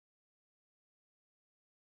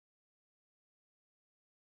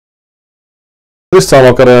This time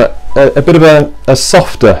I've got a bit of a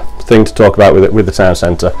softer thing to talk about with the town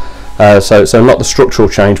centre. So not the structural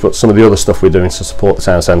change, but some of the other stuff we're doing to support the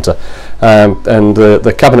town centre. And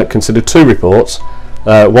the Cabinet considered two reports.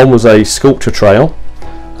 One was a sculpture trail,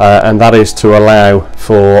 and that is to allow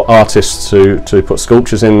for artists to put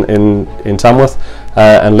sculptures in Tamworth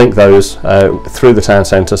and link those through the town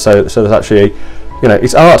centre. So there's actually, you know,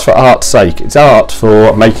 it's art for art's sake. It's art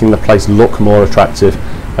for making the place look more attractive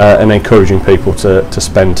and encouraging people to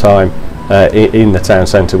spend time in the town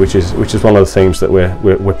centre, which is one of the themes that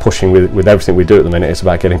we're pushing with everything we do at the minute. It's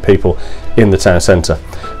about getting people in the town centre.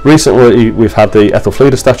 Recently we've had the Ethel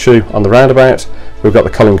Fleeder statue on the roundabout. We've got the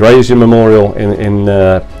Colin Grazier Memorial in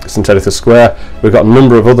St Editha Square. We've got a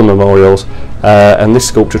number of other memorials, and this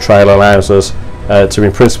sculpture trail allows us to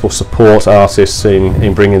in principle support artists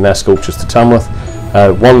in bringing their sculptures to Tamworth.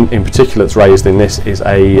 One in particular that's raised in this is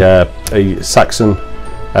a Saxon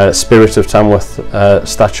Spirit of Tamworth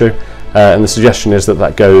statue, and the suggestion is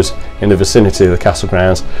that goes in the vicinity of the castle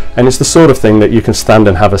grounds, and it's the sort of thing that you can stand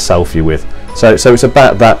and have a selfie with. So it's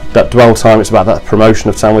about that dwell time, it's about that promotion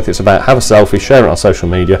of Tamworth, it's about have a selfie, share it on social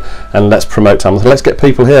media, and let's promote Tamworth, let's get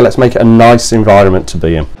people here, let's make it a nice environment to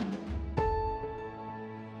be in.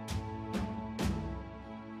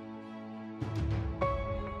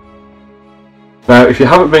 Now, if you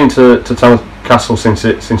haven't been to Tamworth Castle since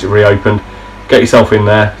it reopened, get yourself in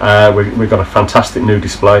there. We've got a fantastic new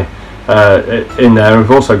display in there.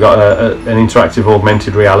 We've also got an interactive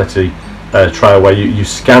augmented reality trail where you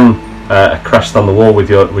scan a crest on the wall with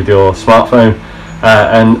your smartphone,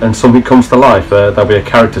 and something comes to life. There'll be a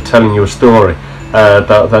character telling you a story.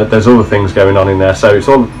 There's other things going on in there, so it's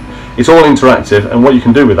all interactive. And what you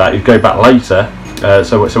can do with that is go back later.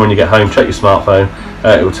 So when you get home, check your smartphone.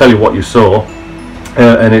 It will tell you what you saw,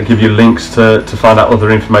 and it'll give you links to find out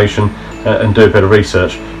other information and do a bit of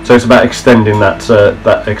research. So it's about extending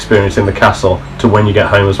that experience in the castle to when you get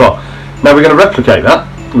home as well. Now we're going to replicate that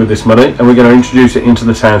with this money, and we're going to introduce it into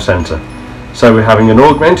the town centre. So we're having an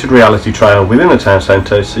augmented reality trail within the town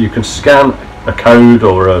centre, so you can scan a code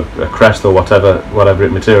or a crest or whatever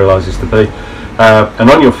it materialises to be, and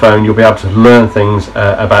on your phone you'll be able to learn things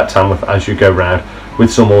about Tamworth as you go round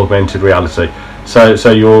with some augmented reality.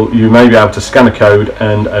 So you may be able to scan a code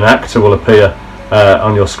and an actor will appear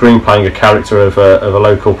on your screen playing a character of a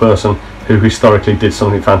local person who historically did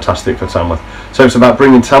something fantastic for Tamworth. So it's about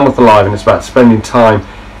bringing Tamworth alive, and it's about spending time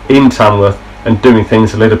in Tamworth and doing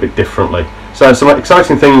things a little bit differently. So some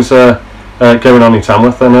exciting things going on in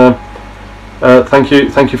Tamworth, and thank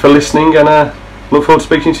you for listening, and look forward to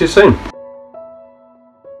speaking to you soon.